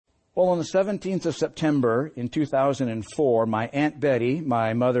Well, on the 17th of September in 2004, my Aunt Betty,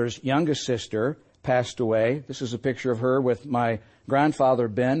 my mother's youngest sister, passed away. This is a picture of her with my grandfather,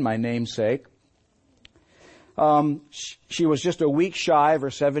 Ben, my namesake. She was just a week shy of her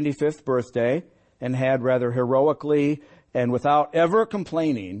 75th birthday and had rather heroically and without ever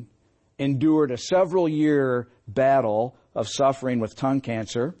complaining endured a several-year battle of suffering with tongue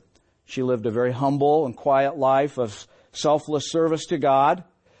cancer. She lived a very humble and quiet life of selfless service to God.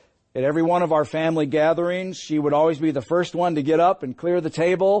 At every one of our family gatherings, she would always be the first one to get up and clear the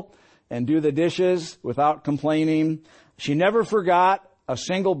table and do the dishes without complaining. She never forgot a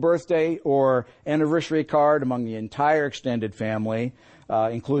single birthday or anniversary card among the entire extended family,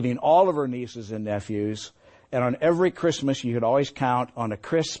 including all of her nieces and nephews. And on every Christmas, you could always count on a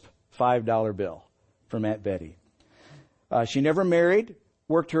crisp $5 bill from Aunt Betty. She never married,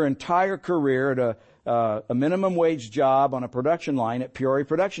 worked her entire career at a minimum wage job on a production line at Peoria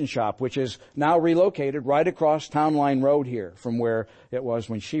Production Shop, which is now relocated right across Town Line Road here from where it was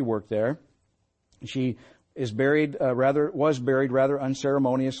when she worked there. She was buried rather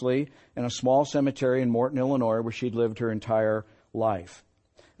unceremoniously in a small cemetery in Morton, Illinois, where she'd lived her entire life.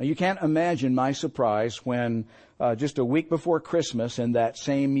 Now, you can't imagine my surprise when just a week before Christmas in that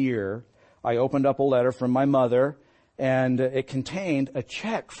same year, I opened up a letter from my mother, and it contained a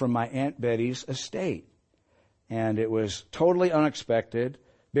check from my Aunt Betty's estate. And it was totally unexpected,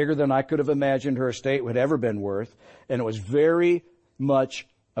 bigger than I could have imagined her estate would ever been worth, and it was very much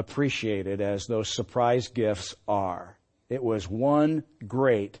appreciated, as those surprise gifts are. It was one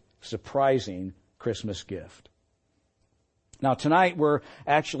great, surprising Christmas gift. Now, tonight we're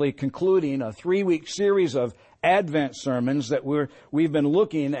actually concluding a 3-week series of Advent sermons that we've been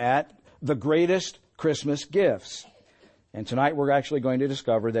looking at the greatest Christmas gifts. And tonight we're actually going to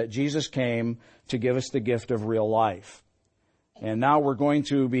discover that Jesus came to give us the gift of real life. And now we're going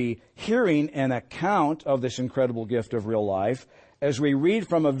to be hearing an account of this incredible gift of real life as we read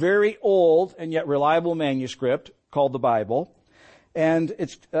from a very old and yet reliable manuscript called the Bible. And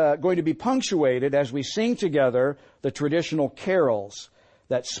it's going to be punctuated as we sing together the traditional carols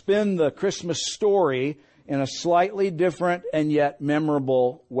that spin the Christmas story in a slightly different and yet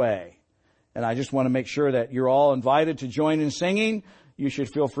memorable way. And I just want to make sure that you're all invited to join in singing. You should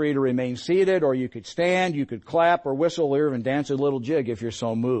feel free to remain seated, or you could stand, you could clap or whistle or even dance a little jig if you're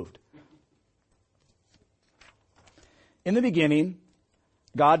so moved. In the beginning,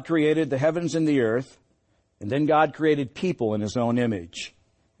 God created the heavens and the earth, and then God created people in His own image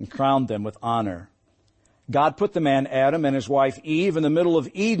and crowned them with honor. God put the man Adam and his wife Eve in the middle of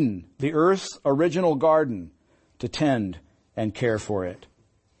Eden, the earth's original garden, to tend and care for it.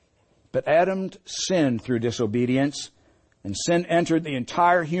 But Adam sinned through disobedience, and sin entered the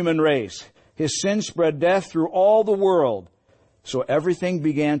entire human race. His sin spread death through all the world, so everything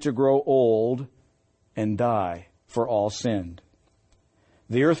began to grow old and die, for all sinned.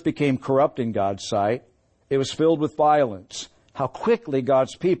 The earth became corrupt in God's sight. It was filled with violence. How quickly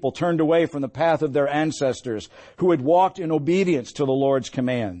God's people turned away from the path of their ancestors who had walked in obedience to the Lord's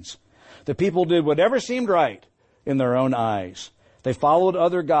commands. The people did whatever seemed right in their own eyes. They followed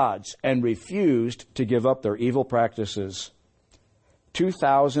other gods and refused to give up their evil practices.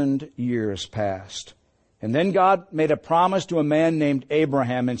 2,000 years passed. And then God made a promise to a man named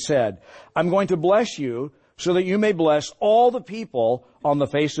Abraham and said, I'm going to bless you so that you may bless all the people on the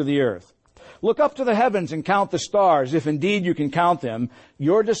face of the earth. Look up to the heavens and count the stars. If indeed you can count them,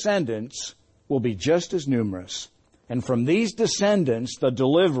 your descendants will be just as numerous. And from these descendants, the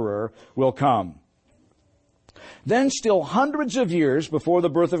deliverer will come. Then, still hundreds of years before the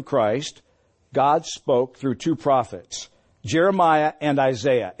birth of Christ, God spoke through 2 prophets, Jeremiah and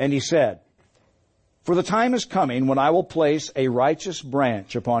Isaiah, and He said, For the time is coming when I will place a righteous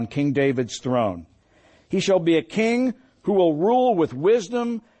branch upon King David's throne. He shall be a king who will rule with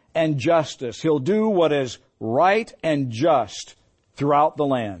wisdom and justice. He'll do what is right and just throughout the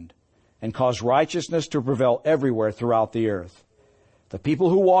land and cause righteousness to prevail everywhere throughout the earth. The people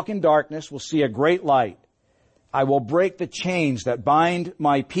who walk in darkness will see a great light. I will break the chains that bind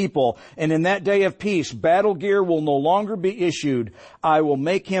my people, and in that day of peace, battle gear will no longer be issued. I will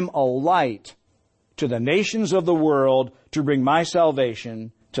make him a light to the nations of the world to bring my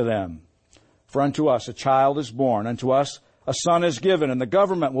salvation to them. For unto us a child is born, unto us a son is given, and the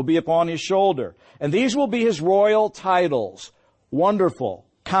government will be upon his shoulder. And these will be his royal titles: Wonderful,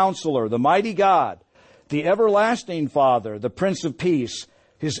 Counselor, the Mighty God, the Everlasting Father, the Prince of Peace.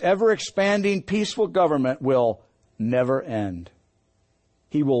 His ever-expanding, peaceful government will never end.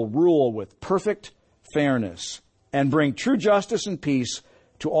 He will rule with perfect fairness and bring true justice and peace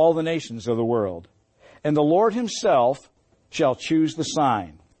to all the nations of the world. And the Lord Himself shall choose the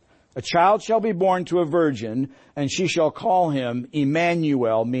sign. A child shall be born to a virgin, and she shall call him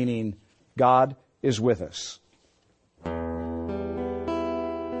Emmanuel, meaning God is with us.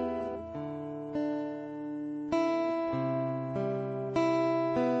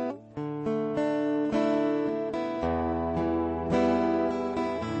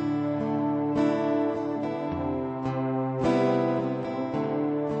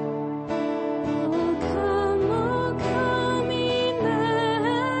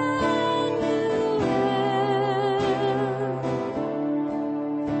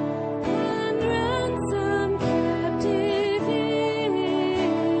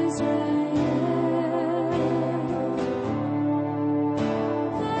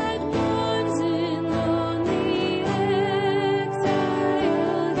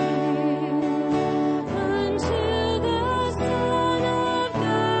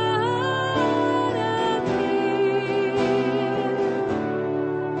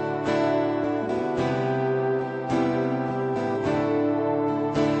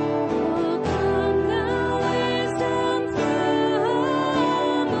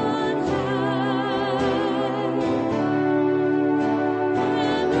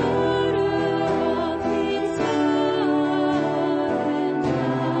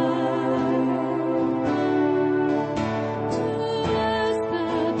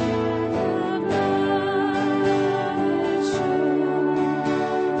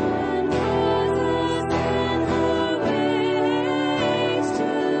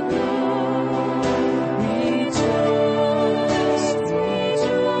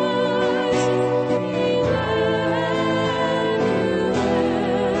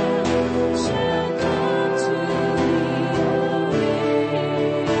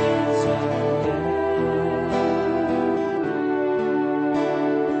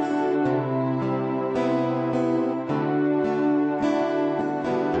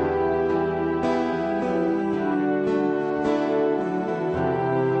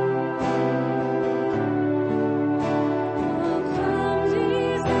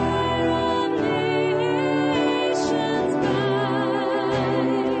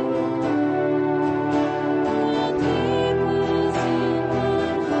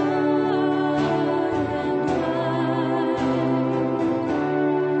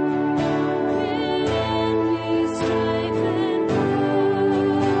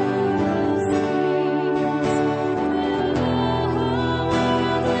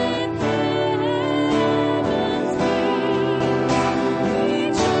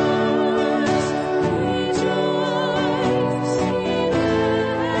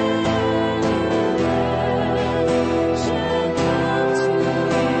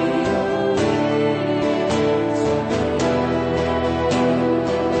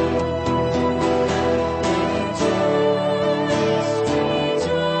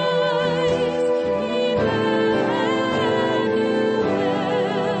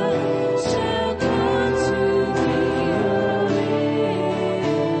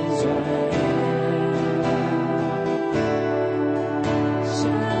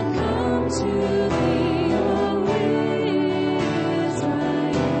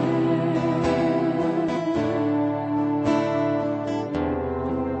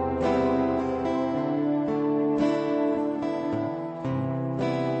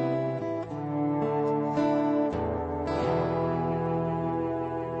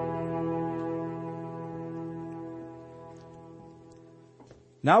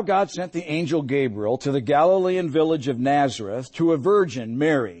 Now God sent the angel Gabriel to the Galilean village of Nazareth to a virgin,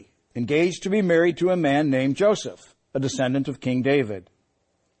 Mary, engaged to be married to a man named Joseph, a descendant of King David.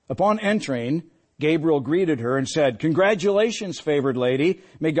 Upon entering, Gabriel greeted her and said, "Congratulations, favored lady.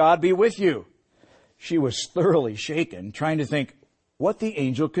 May God be with you." She was thoroughly shaken, trying to think what the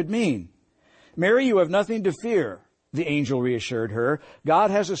angel could mean. "Mary, you have nothing to fear," the angel reassured her. "God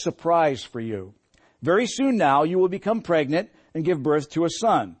has a surprise for you. Very soon now you will become pregnant and give birth to a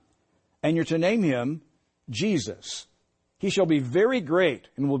son, and you're to name him Jesus. He shall be very great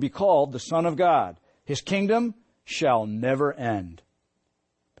and will be called the Son of God. His kingdom shall never end."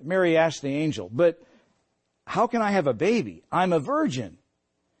 But Mary asked the angel, "But how can I have a baby? I'm a virgin."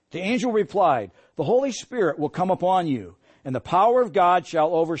 The angel replied, "The Holy Spirit will come upon you, and the power of God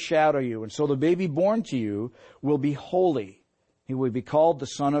shall overshadow you, and so the baby born to you will be holy. He will be called the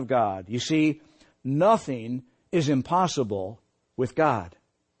Son of God." You see, nothing is impossible with God.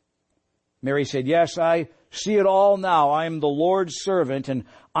 Mary said, "Yes, I see it all now. I am the Lord's servant, and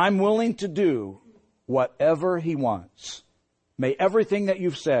I'm willing to do whatever He wants. May everything that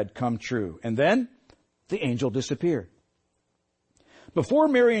you've said come true." And then the angel disappeared. Before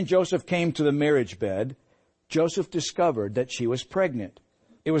Mary and Joseph came to the marriage bed, Joseph discovered that she was pregnant.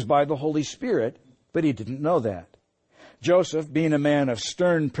 It was by the Holy Spirit, but he didn't know that. Joseph, being a man of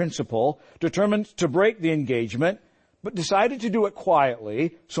stern principle, determined to break the engagement, but decided to do it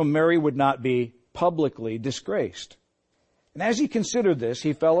quietly so Mary would not be publicly disgraced. And as he considered this,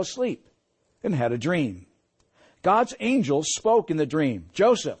 he fell asleep and had a dream. God's angel spoke in the dream,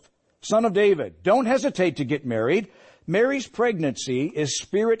 "Joseph, son of David, don't hesitate to get married. Mary's pregnancy is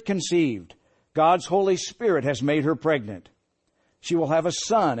spirit conceived. God's Holy Spirit has made her pregnant. She will have a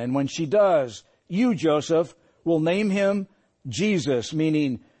son, and when she does, you, Joseph, will name him Jesus,"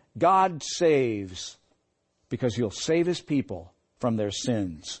 meaning God saves, because he'll save his people from their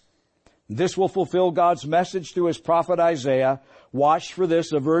sins. This will fulfill God's message through his prophet Isaiah. "Watch for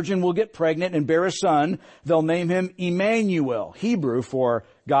this, a virgin will get pregnant and bear a son. They'll name him Emmanuel," Hebrew for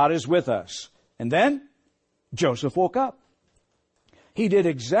God is with us. And then Joseph woke up. He did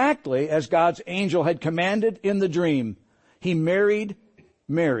exactly as God's angel had commanded in the dream. He married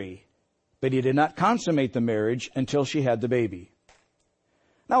Mary, but he did not consummate the marriage until she had the baby.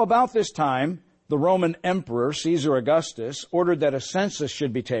 Now, about this time, the Roman Emperor, Caesar Augustus, ordered that a census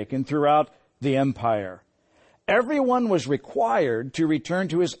should be taken throughout the empire. Everyone was required to return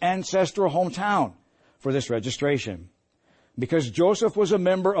to his ancestral hometown for this registration. Because Joseph was a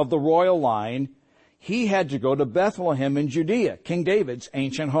member of the royal line, he had to go to Bethlehem in Judea, King David's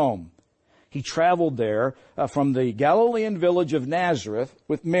ancient home. He traveled there from the Galilean village of Nazareth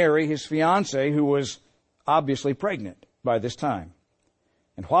with Mary, his fiancée, who was obviously pregnant by this time.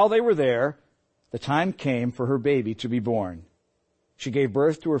 And while they were there, the time came for her baby to be born. She gave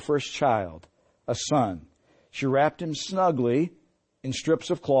birth to her first child, a son. She wrapped him snugly in strips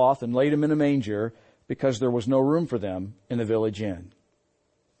of cloth and laid him in a manger because there was no room for them in the village inn.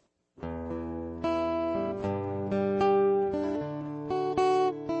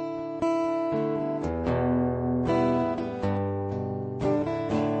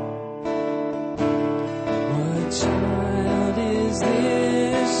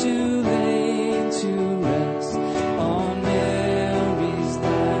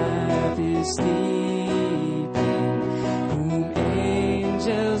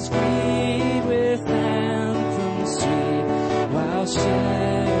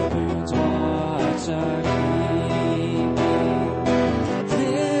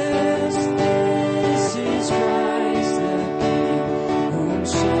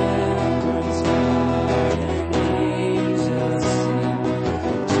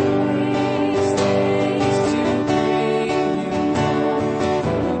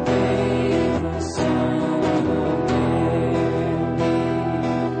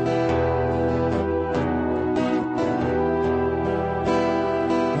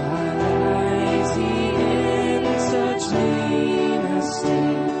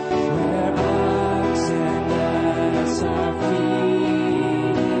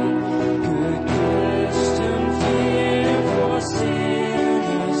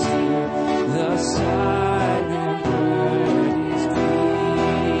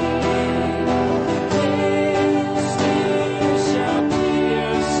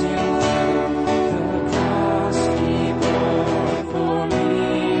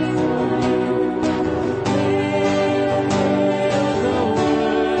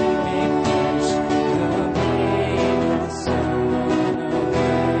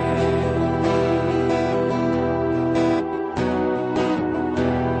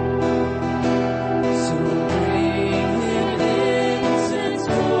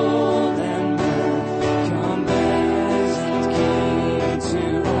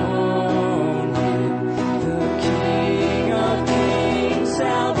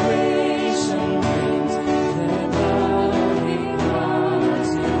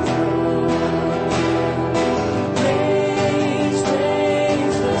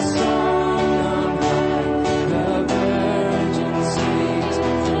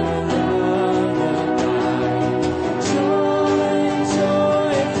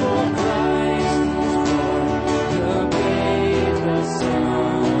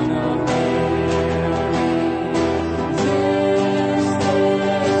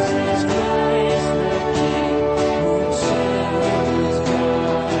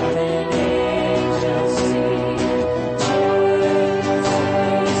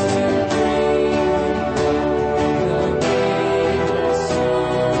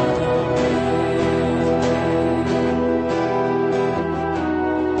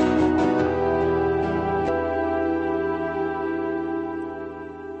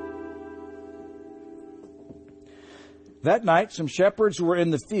 That night, some shepherds were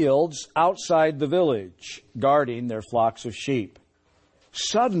in the fields outside the village, guarding their flocks of sheep.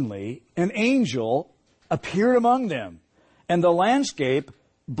 Suddenly, an angel appeared among them, and the landscape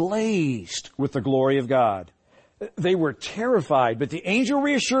blazed with the glory of God. They were terrified, but the angel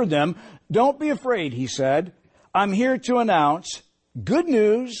reassured them. Don't be afraid, he said. I'm here to announce good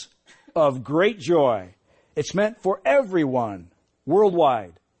news of great joy. It's meant for everyone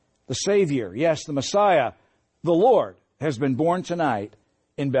worldwide. The Savior, yes, the Messiah, the Lord, has been born tonight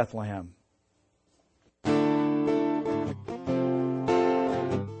in Bethlehem.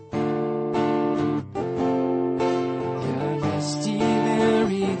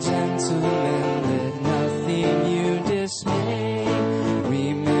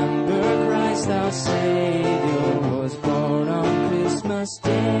 Savior was born on Christmas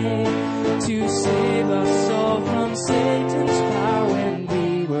Day to save us all from Satan's power when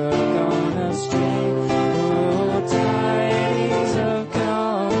we were gone astray. Oh, tidings of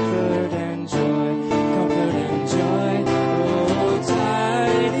comfort and joy, comfort and joy. Oh,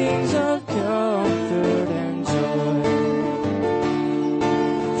 tidings of comfort and joy.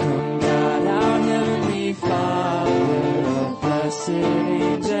 From God our heavenly Father, a blessed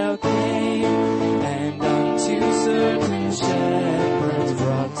angel came. Certain shepherds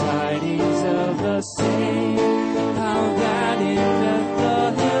brought tidings of the same, how that in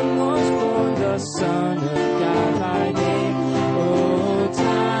Bethlehem was born the Son of God by name. Oh,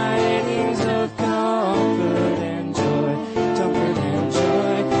 tidings of comfort and joy, comfort and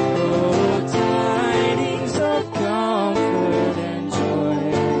joy. Oh, tidings of comfort and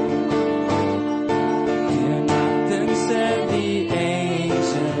joy. Fear not, then said the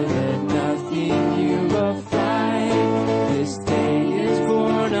angel, let nothing you affright. This day is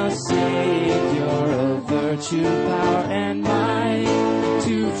born a Savior of virtue, power, and might,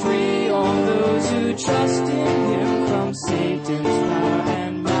 to free all those who trust in Him from Satan's power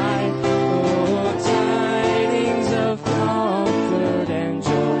and might. Oh, tidings of comfort and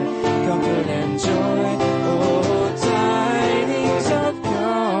joy, comfort and joy. Oh, tidings of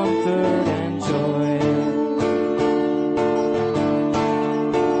comfort and joy.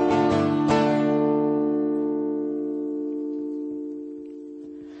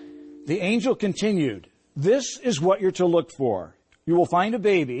 The angel continued, this is what you're to look for. You will find a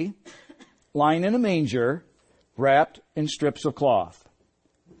baby lying in a manger, wrapped in strips of cloth.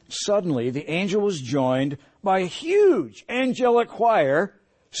 Suddenly, the angel was joined by a huge angelic choir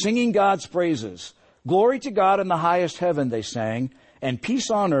singing God's praises. Glory to God in the highest heaven, they sang, and peace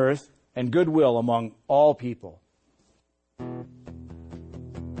on earth and goodwill among all people.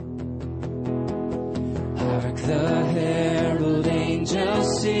 Hark the herald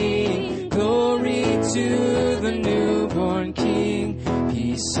angels sing, glory to the newborn King.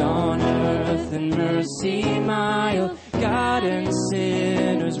 Peace on earth and mercy mild, God and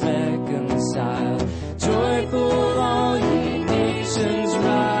sinners reconciled. Joyful all ye nations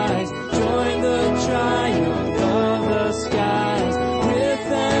rise, join the triumph of the skies.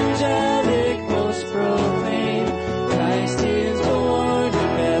 With angelic hosts proclaim, Christ is born in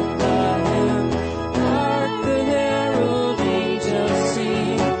Bethlehem. Hark the herald angels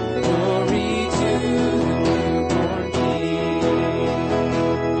sing, glory to the newborn King.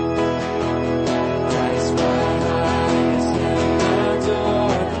 Christ by highest heaven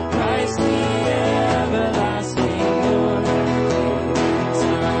adored, Christ the everlasting Lord.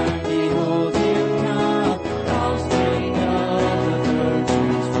 Time behold Him come, offspring of the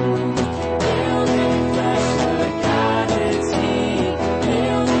Virgin's womb. Veiled in flesh, the Godhead's He,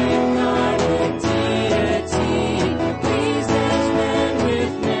 veiled incarnate deity, pleased as man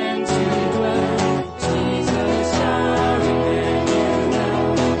with men to dwell. Jesus our Emmanuel.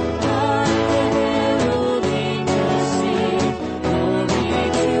 Hark the herald angels sing, glory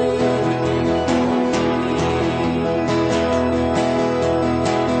to the newborn King.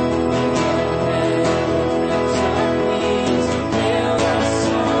 Prince of Peace, hail the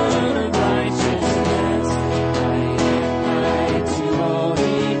Son of Righteousness. Light and light to all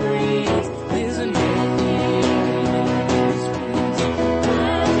He brings, risen with healing in His wings.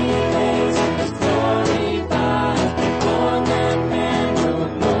 When He lays His glory by, born that man no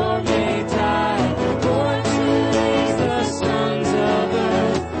more may die. Born to raise the sons of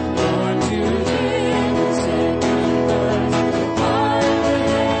earth, born to live in second birth. Hark the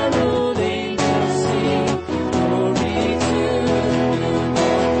herald angels sing, glory to the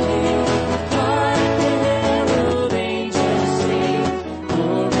newborn King. Hark the herald angels sing,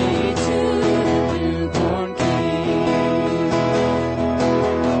 glory to the newborn King.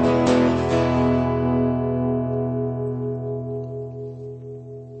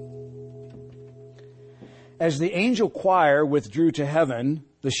 As the angel choir withdrew to heaven,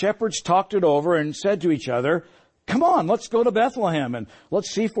 the shepherds talked it over and said to each other, come on, let's go to Bethlehem and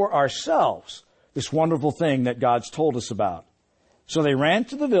let's see for ourselves this wonderful thing that God's told us about. So they ran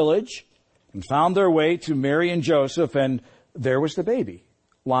to the village and found their way to Mary and Joseph, and there was the baby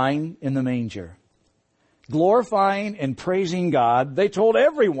lying in the manger. Glorifying and praising God, they told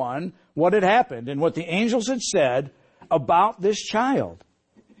everyone what had happened and what the angels had said about this child.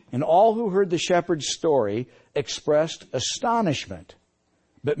 And all who heard the shepherd's story expressed astonishment.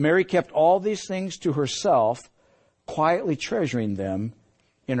 But Mary kept all these things to herself, quietly treasuring them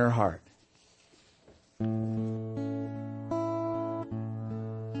in her heart.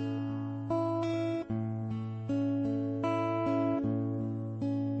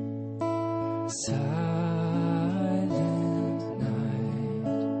 Silent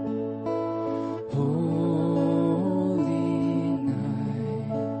night, holy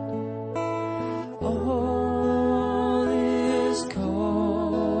night, all is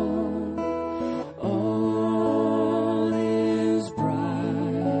calm, all is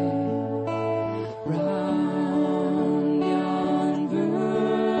bright, round yon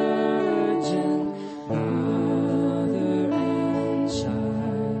virgin, mother and child.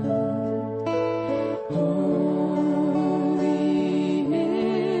 Holy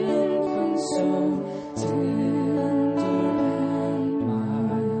infant, so tender and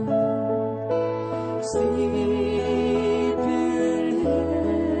mild, sleep in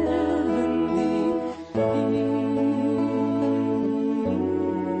heavenly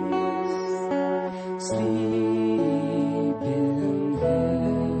peace. Sleep in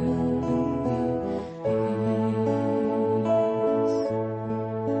heavenly peace.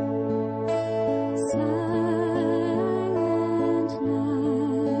 Silent night,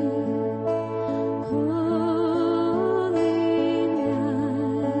 holy night,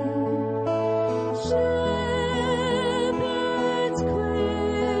 shepherds quake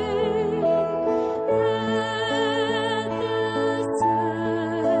at the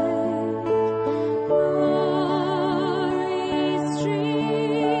sight, glory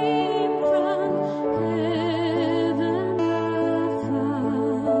stream from heaven afar.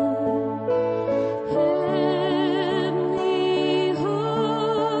 Heavenly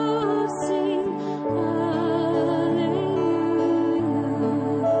hosts sing Hallelujah.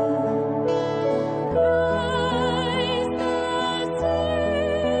 Christ the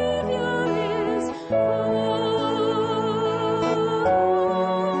Savior is born.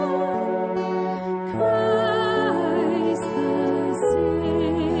 Christ the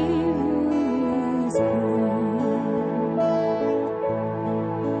Savior is born.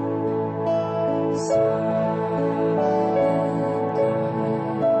 Silent night,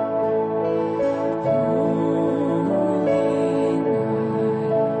 holy night,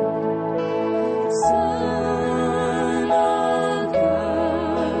 Son of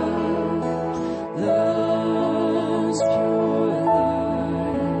God, love's pure light,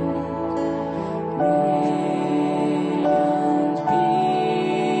 radiant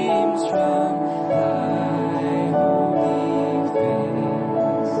beams from thy holy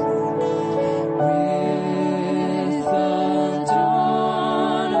face. With the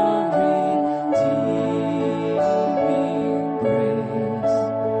dawn of redeeming grace,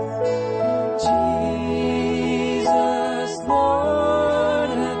 Jesus,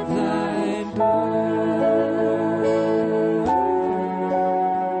 Lord, at thy birth,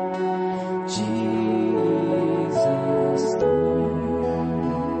 Jesus, Lord,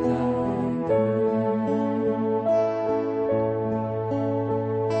 at thy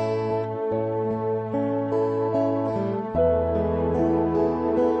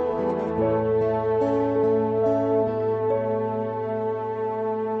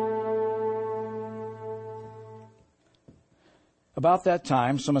About that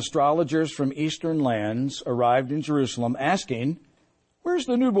time, some astrologers from eastern lands arrived in Jerusalem asking, "Where's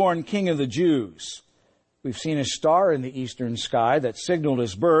the newborn King of the Jews? We've seen a star in the eastern sky that signaled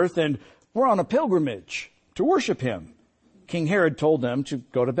his birth, and we're on a pilgrimage to worship him." King Herod told them to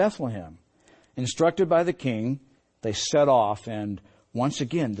go to Bethlehem. Instructed by the king, they set off, and once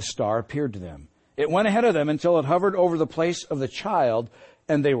again the star appeared to them. It went ahead of them until it hovered over the place of the child,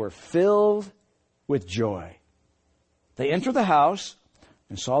 and they were filled with joy. They entered the house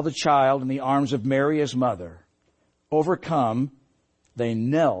and saw the child in the arms of Mary, his mother. Overcome, they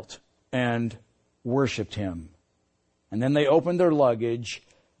knelt and worshiped him. And then they opened their luggage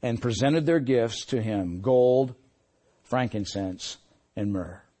and presented their gifts to him: gold, frankincense, and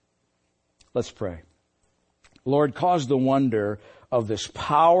myrrh. Let's pray. Lord, cause the wonder of this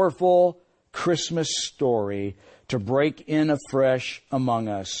powerful Christmas story to break in afresh among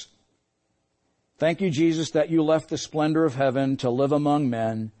us. Thank you, Jesus, that you left the splendor of heaven to live among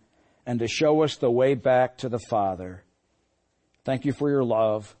men and to show us the way back to the Father. Thank you for your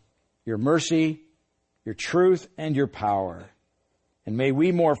love, your mercy, your truth, and your power. And may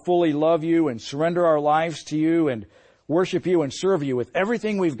we more fully love you and surrender our lives to you and worship you and serve you with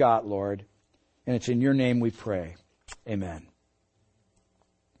everything we've got, Lord. And it's in your name we pray. Amen.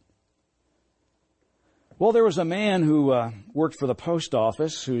 Well, there was a man who worked for the post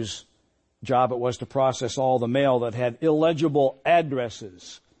office whose job it was to process all the mail that had illegible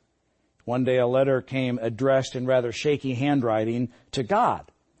addresses. One day a letter came addressed in rather shaky handwriting to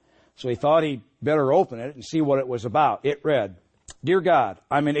God. So he thought he'd better open it and see what it was about. It read, "Dear God,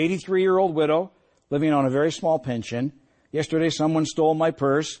 I'm an 83-year-old widow living on a very small pension. Yesterday someone stole my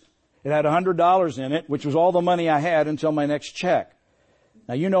purse. It had $100 in it, which was all the money I had until my next check.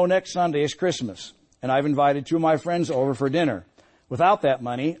 Now, you know next Sunday is Christmas, and I've invited 2 of my friends over for dinner. Without that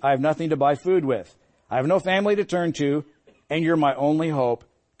money, I have nothing to buy food with. I have no family to turn to, and you're my only hope.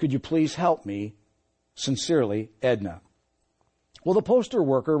 Could you please help me? Sincerely, Edna." Well, the postal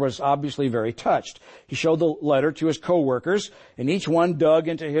worker was obviously very touched. He showed the letter to his co-workers, and each one dug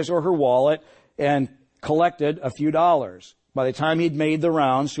into his or her wallet and collected a few dollars. By the time he'd made the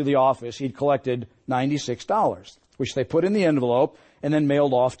rounds through the office, he'd collected $96, which they put in the envelope and then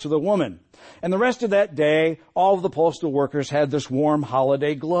mailed off to the woman. And the rest of that day, all of the postal workers had this warm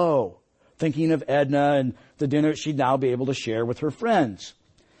holiday glow, thinking of Edna and the dinner she'd now be able to share with her friends.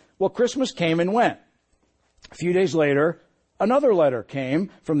 Well, Christmas came and went. A few days later, another letter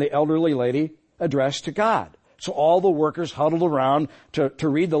came from the elderly lady addressed to God. So all the workers huddled around to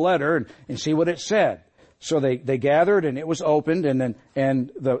read the letter and see what it said. So they gathered and it was opened and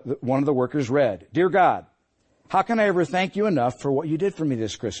one of the workers read, "Dear God, how can I ever thank you enough for what you did for me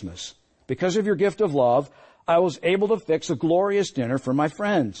this Christmas? Because of your gift of love, I was able to fix a glorious dinner for my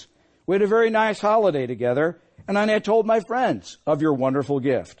friends. We had a very nice holiday together, and I had told my friends of your wonderful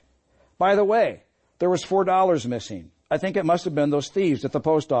gift. By the way, there was $4 missing. I think it must have been those thieves at the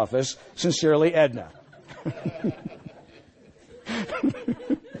post office. Sincerely, Edna."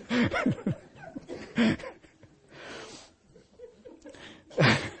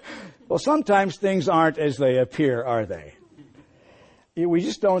 Well, sometimes things aren't as they appear, are they? We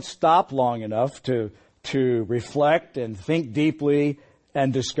just don't stop long enough to reflect and think deeply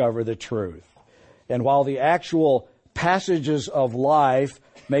and discover the truth. And while the actual passages of life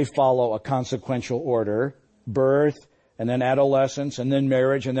may follow a consequential order, birth, and then adolescence, and then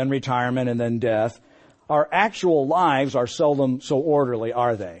marriage, and then retirement, and then death, our actual lives are seldom so orderly,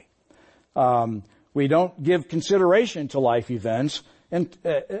 are they? We don't give consideration to life events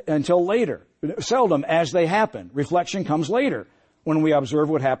until later, seldom as they happen. Reflection comes later when we observe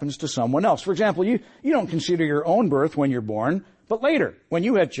what happens to someone else. For example, you don't consider your own birth when you're born, but later when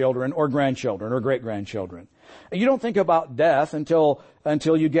you have children or grandchildren or great-grandchildren. You don't think about death until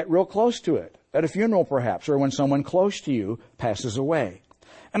you get real close to it, at a funeral perhaps, or when someone close to you passes away.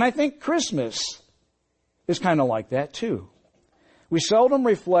 And I think Christmas is kind of like that too. We seldom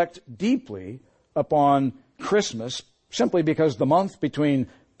reflect deeply upon Christmas simply because the month between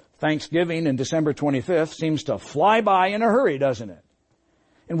Thanksgiving and December 25th seems to fly by in a hurry, doesn't it?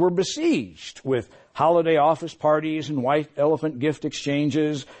 And we're besieged with holiday office parties and white elephant gift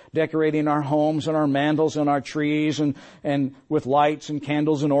exchanges, decorating our homes and our mantels and our trees and with lights and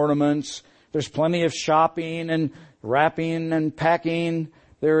candles and ornaments. There's plenty of shopping and wrapping and packing.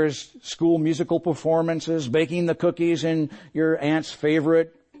 There's school musical performances, baking the cookies in your aunt's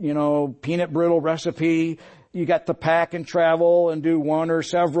favorite, peanut brittle recipe. You got to pack and travel and do one or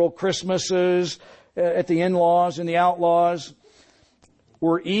several Christmases at the in-laws and the outlaws.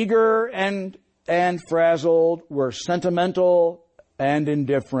 We're eager and frazzled. We're sentimental and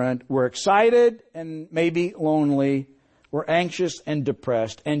indifferent. We're excited and maybe lonely. We're anxious and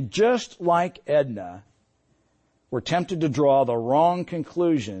depressed. And just like Edna, we're tempted to draw the wrong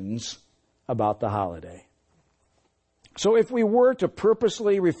conclusions about the holiday. So if we were to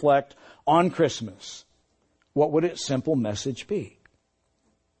purposely reflect on Christmas, what would its simple message be?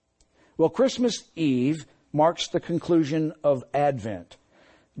 Well, Christmas Eve marks the conclusion of Advent,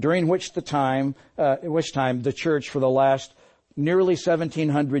 during which time the church for the last nearly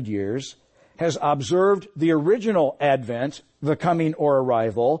 1700 years has observed the original Advent, the coming or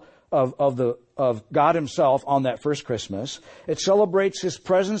arrival of God Himself on that first Christmas. It celebrates His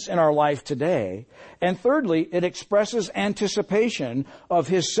presence in our life today. And thirdly, it expresses anticipation of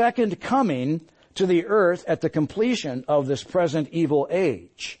His second coming to the earth at the completion of this present evil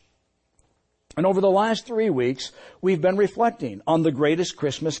age. And over the last 3 weeks, we've been reflecting on the greatest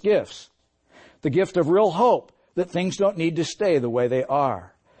Christmas gifts. The gift of real hope that things don't need to stay the way they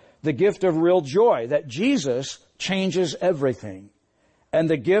are. The gift of real joy that Jesus changes everything. And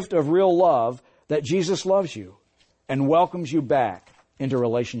the gift of real love that Jesus loves you and welcomes you back into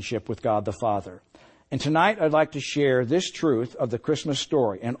relationship with God the Father. And tonight I'd like to share this truth of the Christmas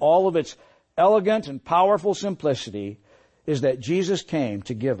story, and all of its elegant and powerful simplicity is that Jesus came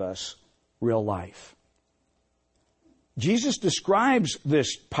to give us real life. Jesus describes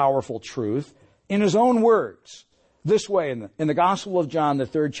this powerful truth in His own words this way in the Gospel of John, the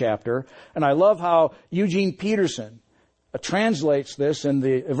 3rd chapter. And I love how Eugene Peterson translates this in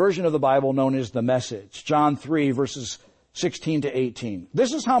the version of the Bible known as the Message. John 3, verses 16 to 18.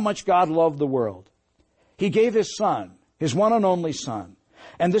 This is how much God loved the world. He gave His Son, His one and only Son.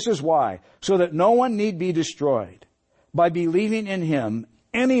 And this is why, so that no one need be destroyed. By believing in Him,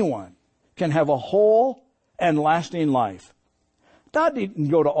 anyone can have a whole and lasting life. God didn't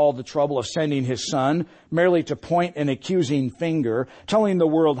go to all the trouble of sending His Son merely to point an accusing finger, telling the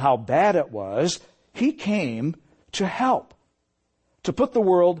world how bad it was. He came to help, to put the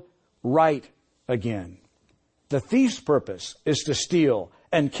world right again. The thief's purpose is to steal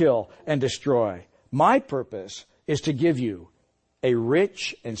and kill and destroy. My purpose is to give you a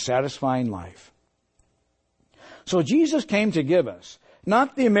rich and satisfying life. So Jesus came to give us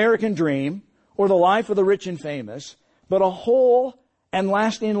not the American dream or the life of the rich and famous, but a whole and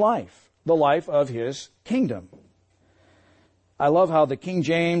lasting life, the life of His kingdom. I love how the King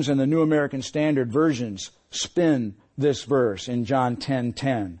James and the New American Standard versions spin this verse in John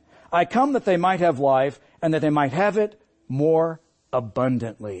 10:10. I come that they might have life and that they might have it more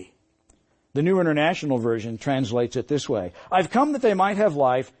abundantly. The New International Version translates it this way. I've come that they might have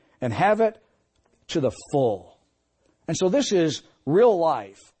life and have it to the full. And so this is real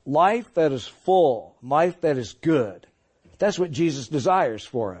life. Life that is full. Life that is good. That's what Jesus desires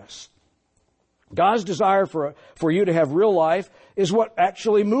for us. God's desire for you to have real life is what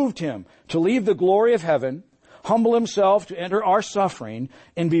actually moved Him to leave the glory of heaven, humble Himself to enter our suffering,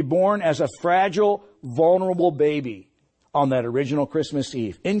 and be born as a fragile, vulnerable baby on that original Christmas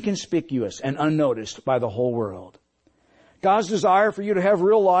Eve, inconspicuous and unnoticed by the whole world. God's desire for you to have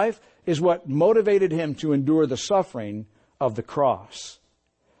real life is what motivated Him to endure the suffering of the cross.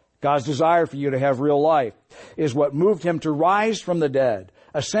 God's desire for you to have real life is what moved Him to rise from the dead,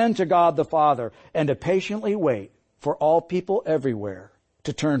 ascend to God the Father, and to patiently wait for all people everywhere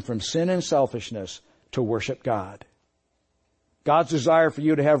to turn from sin and selfishness to worship God. God's desire for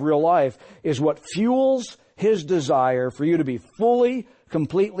you to have real life is what fuels His desire for you to be fully,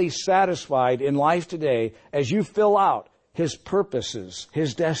 completely satisfied in life today as you fill out His purposes,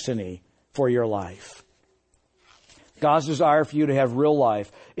 His destiny for your life. God's desire for you to have real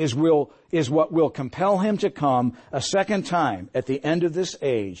life is what will compel Him to come a second time at the end of this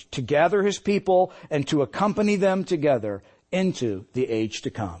age to gather His people and to accompany them together into the age to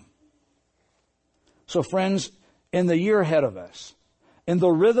come. So friends, in the year ahead of us, in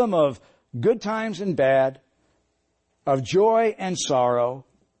the rhythm of good times and bad, of joy and sorrow,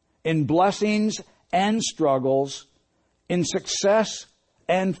 in blessings and struggles, in success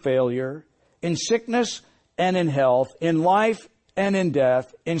and failure, in sickness and in health, in life and in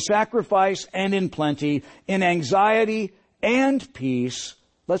death, in sacrifice and in plenty, in anxiety and peace,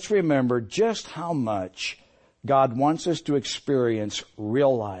 let's remember just how much God wants us to experience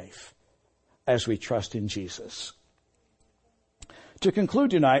real life as we trust in Jesus. To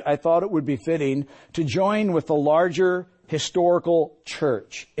conclude tonight, I thought it would be fitting to join with the larger historical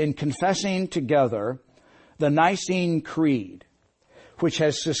church in confessing together the Nicene Creed, which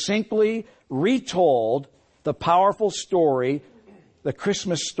has succinctly retold the powerful story, the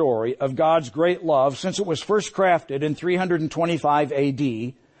Christmas story of God's great love since it was first crafted in 325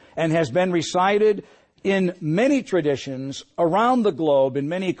 AD and has been recited in many traditions around the globe in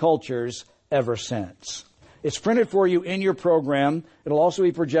many cultures ever since. It's printed for you in your program. It'll also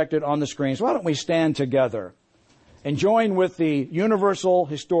be projected on the screens. Why don't we stand together and join with the Universal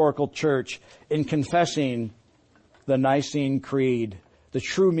Historical Church in confessing the Nicene Creed, the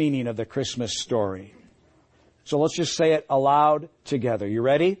true meaning of the Christmas story. So let's just say it aloud together. You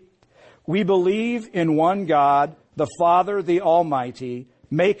ready? We believe in one God, the Father, the Almighty,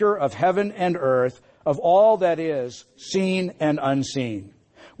 maker of heaven and earth, of all that is seen and unseen.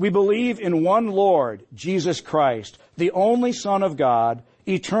 We believe in one Lord, Jesus Christ, the only Son of God,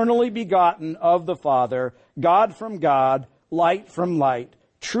 eternally begotten of the Father, God from God, light from light,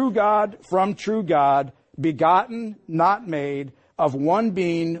 true God from true God, begotten, not made, of one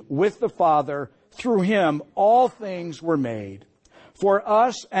being with the Father. Through Him all things were made. For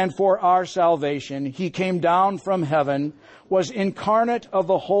us and for our salvation, He came down from heaven, was incarnate of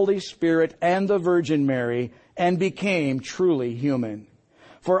the Holy Spirit and the Virgin Mary, and became truly human.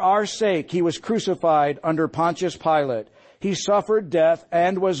 For our sake, He was crucified under Pontius Pilate. He suffered death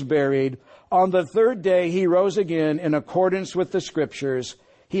and was buried. On the third day, He rose again in accordance with the Scriptures.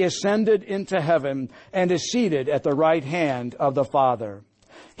 He ascended into heaven and is seated at the right hand of the Father.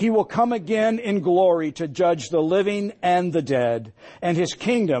 He will come again in glory to judge the living and the dead, and His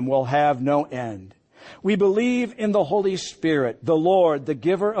kingdom will have no end. We believe in the Holy Spirit, the Lord, the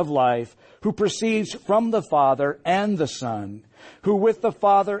giver of life, who proceeds from the Father and the Son, who with the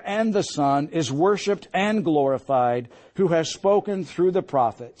Father and the Son is worshiped and glorified, who has spoken through the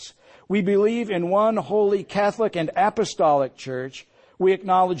prophets. We believe in one holy Catholic and Apostolic Church. We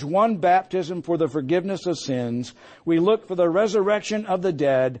acknowledge one baptism for the forgiveness of sins. We look for the resurrection of the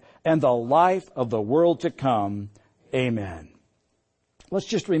dead and the life of the world to come. Amen. Let's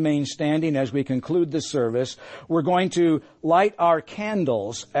just remain standing as we conclude this service. We're going to light our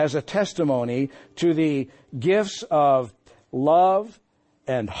candles as a testimony to the gifts of love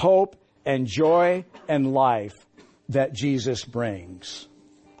and hope and joy and life that Jesus brings.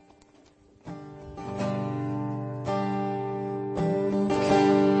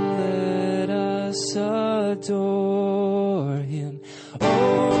 Adore Him.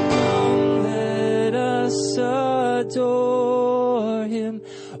 Oh, come, let us adore Him.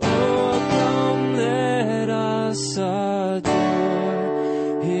 Oh, come, let us adore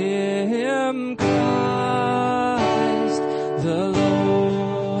Him, Christ the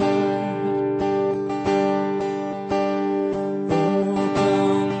Lord. Oh,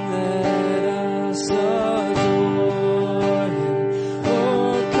 come, let us adore Him.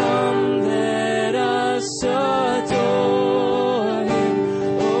 Oh, come, let us adore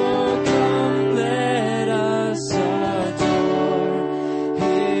Him. Oh, come, let us adore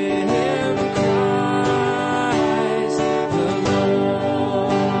Him, Christ the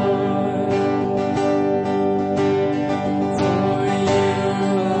Lord. For You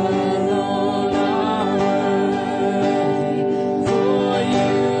alone are worthy. For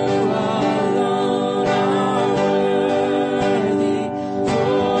You alone are worthy.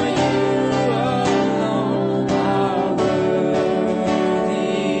 For You alone are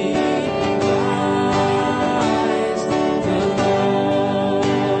worthy, Christ the Lord.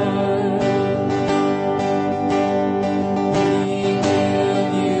 We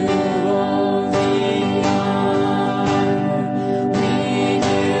give You all the honor. We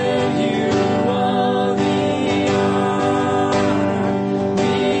give You all the honor.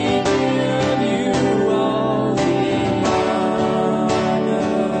 We give You all the honor,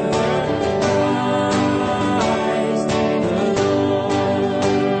 Christ the Lord.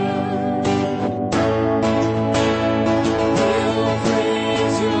 We'll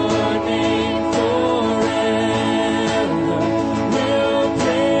praise Your name forever. We'll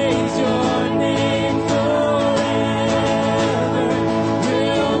praise Your name forever.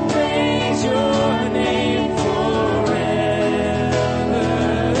 We'll praise Your name forever,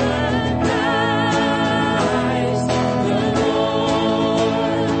 Christ the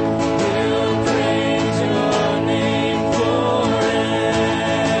Lord. We'll praise Your name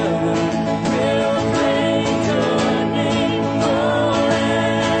forever. We'll praise Your name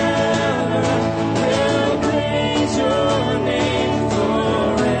forever. We'll praise Your name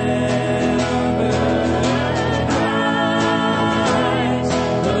forever, Christ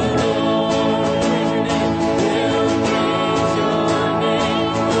the Lord. We'll praise Your name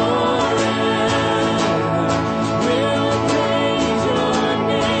forever. We'll praise Your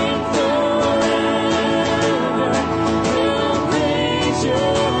name forever. We'll praise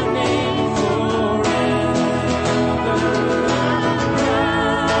Your name forever,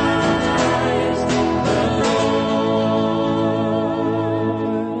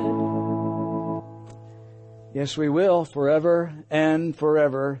 Yes, we will, forever and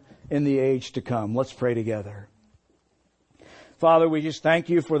forever in the age to come. Let's pray together. Father, we just thank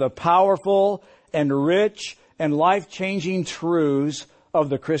You for the powerful and rich and life-changing truths of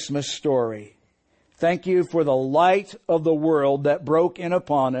the Christmas story. Thank You for the light of the world that broke in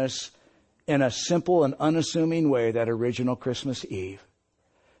upon us in a simple and unassuming way that original Christmas Eve.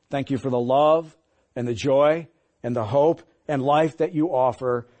 Thank You for the love and the joy and the hope and life that You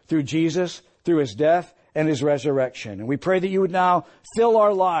offer through Jesus, through His death and His resurrection. And we pray that You would now fill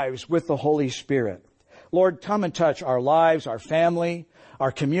our lives with the Holy Spirit. Lord, come and touch our lives, our family,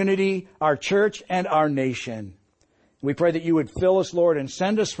 our community, our church, and our nation. We pray that You would fill us, Lord, and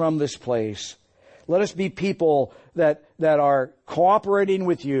send us from this place. Let us be people that are cooperating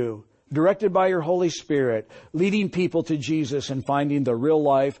with You, directed by Your Holy Spirit, leading people to Jesus and finding the real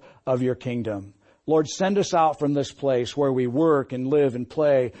life of Your kingdom. Lord, send us out from this place where we work and live and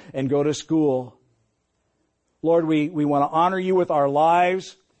play and go to school. Lord, we want to honor You with our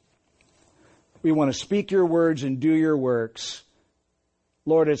lives. We want to speak Your words and do Your works.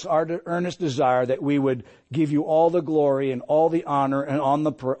 Lord, it's our earnest desire that we would give you all the glory and all the honor and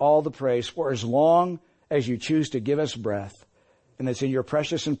all the praise for as long as you choose to give us breath. And it's in your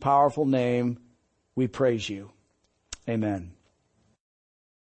precious and powerful name we praise you. Amen.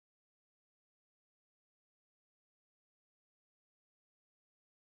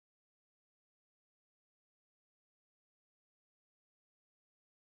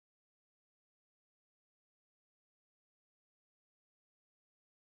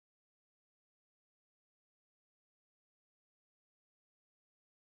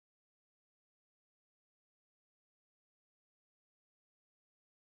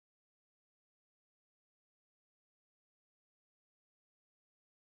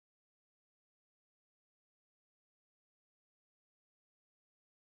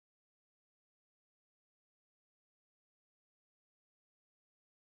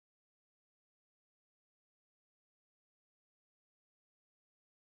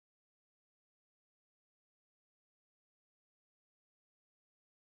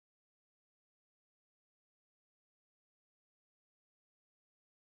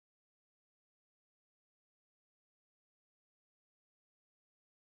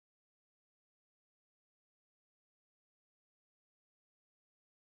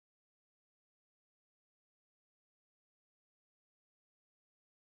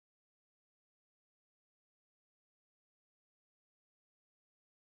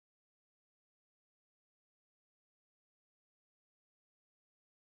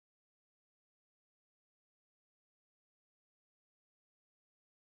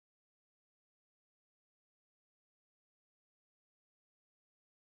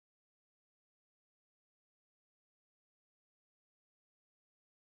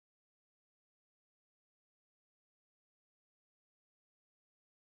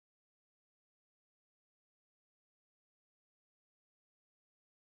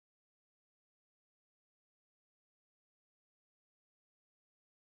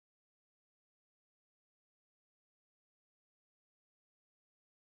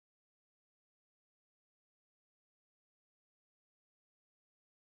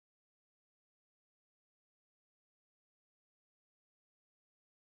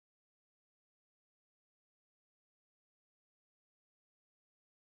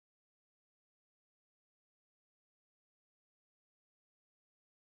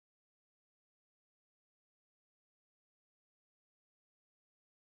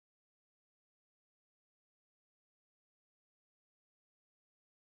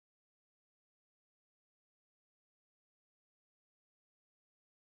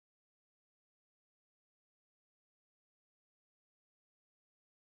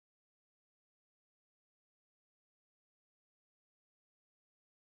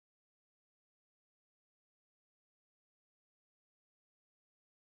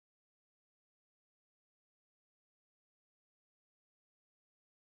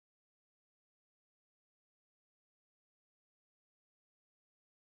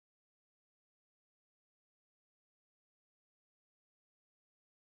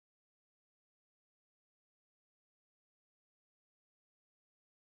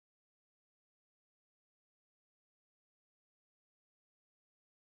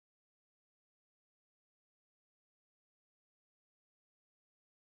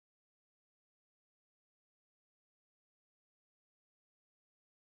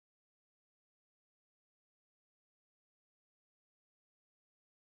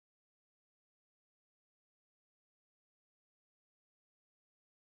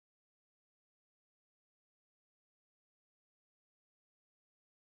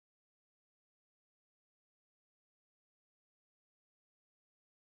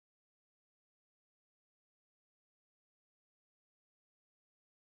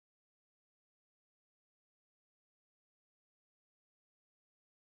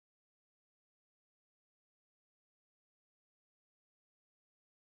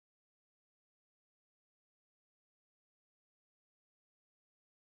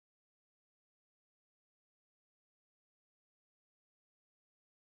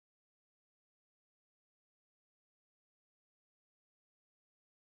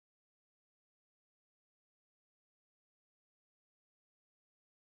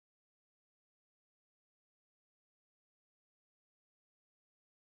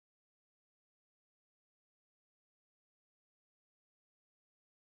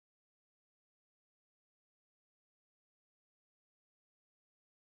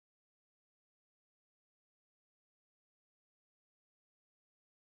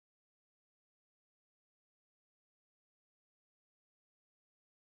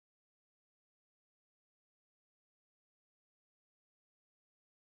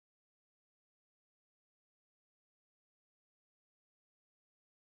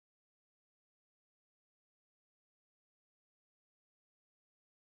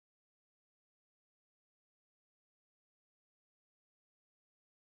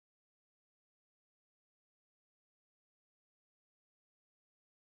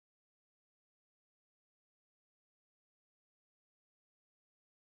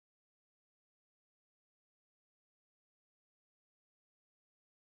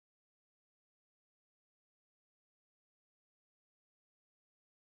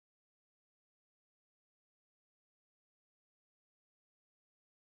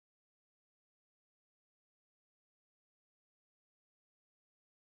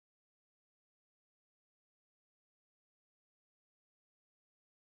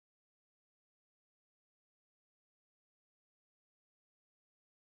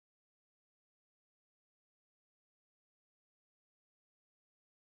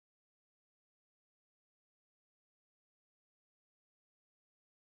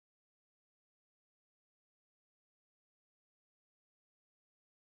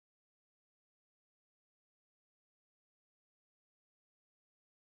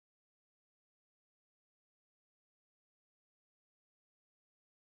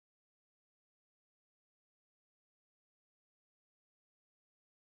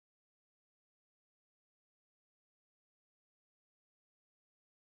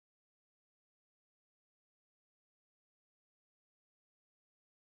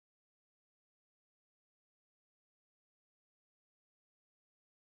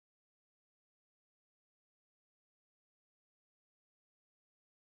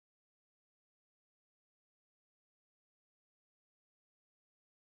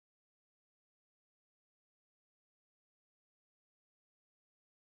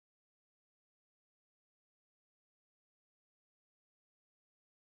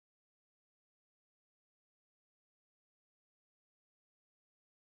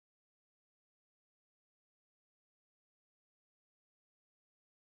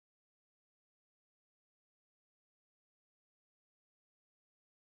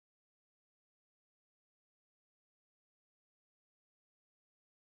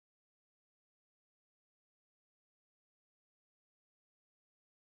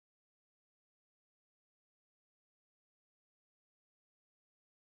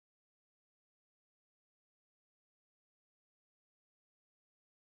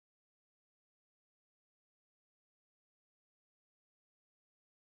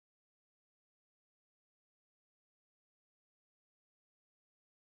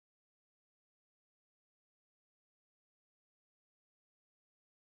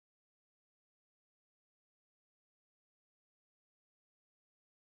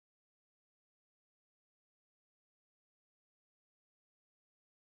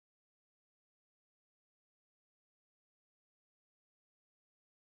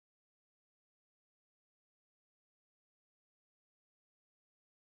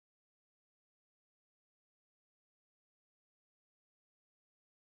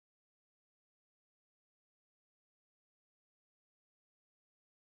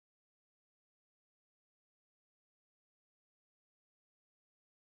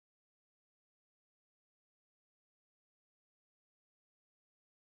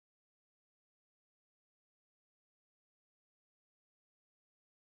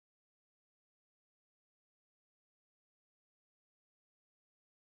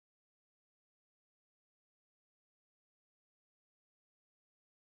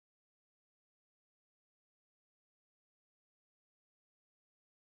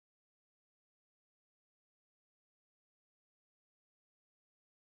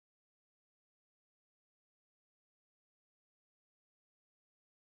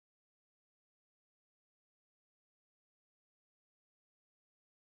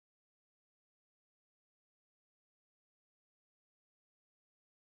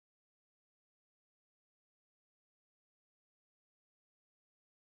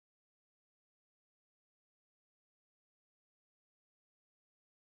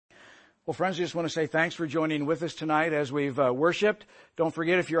 Well, friends, I just want to say thanks for joining with us tonight as we've worshiped. Don't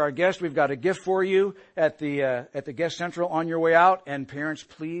forget, if you're our guest, we've got a gift for you at the guest central on your way out. And parents,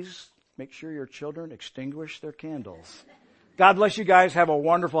 please make sure your children extinguish their candles. God bless you guys. Have a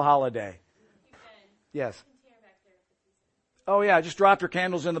wonderful holiday. Yes. Oh, yeah. Just drop your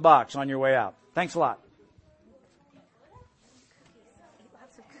candles in the box on your way out. Thanks a lot.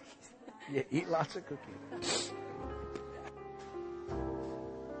 Yeah, eat lots of cookies.